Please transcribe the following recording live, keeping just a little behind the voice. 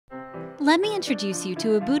Let me introduce you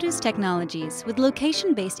to Ubudu's technologies with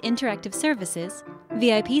location-based interactive services,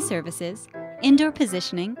 VIP services, indoor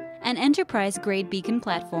positioning, and enterprise-grade beacon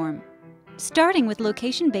platform. Starting with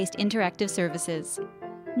location-based interactive services.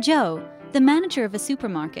 Joe, the manager of a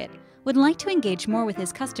supermarket, would like to engage more with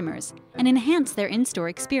his customers and enhance their in-store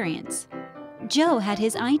experience. Joe had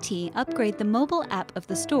his IT upgrade the mobile app of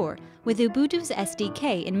the store with Ubudu's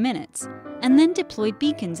SDK in minutes, and then deployed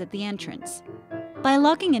beacons at the entrance. By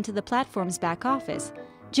logging into the platform's back office,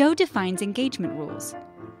 Joe defines engagement rules.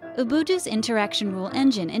 Ubudu's interaction rule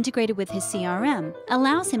engine integrated with his CRM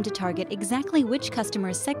allows him to target exactly which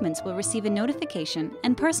customer segments will receive a notification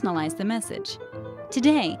and personalize the message.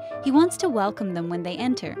 Today, he wants to welcome them when they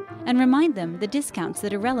enter and remind them the discounts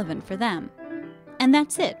that are relevant for them. And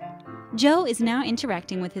that's it. Joe is now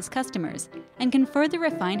interacting with his customers and can further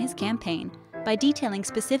refine his campaign by detailing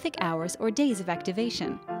specific hours or days of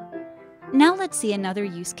activation. Now let's see another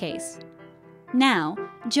use case. Now,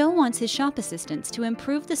 Joe wants his shop assistants to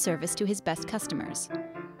improve the service to his best customers.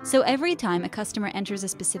 So every time a customer enters a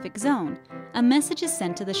specific zone, a message is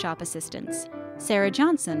sent to the shop assistants. Sarah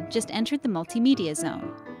Johnson just entered the multimedia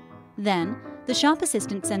zone. Then, the shop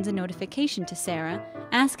assistant sends a notification to Sarah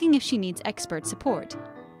asking if she needs expert support.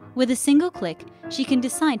 With a single click, she can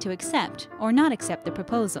decide to accept or not accept the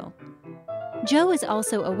proposal. Joe is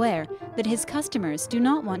also aware that his customers do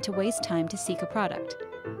not want to waste time to seek a product.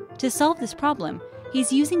 To solve this problem,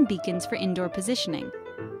 he's using beacons for indoor positioning.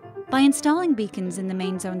 By installing beacons in the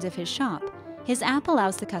main zones of his shop, his app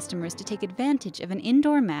allows the customers to take advantage of an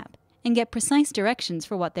indoor map and get precise directions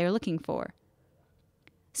for what they're looking for.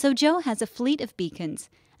 So Joe has a fleet of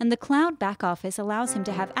beacons, and the cloud back office allows him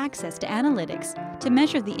to have access to analytics to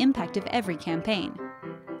measure the impact of every campaign.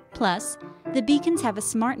 Plus, the beacons have a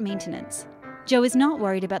smart maintenance. Joe is not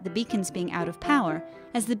worried about the beacons being out of power,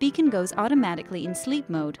 as the beacon goes automatically in sleep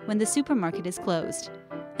mode when the supermarket is closed.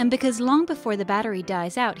 And because long before the battery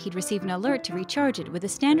dies out, he'd receive an alert to recharge it with a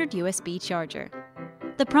standard USB charger.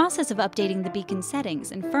 The process of updating the beacon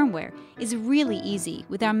settings and firmware is really easy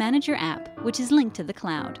with our Manager app, which is linked to the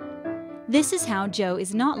cloud. This is how Joe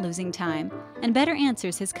is not losing time and better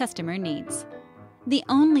answers his customer needs. The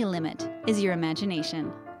only limit is your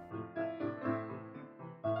imagination.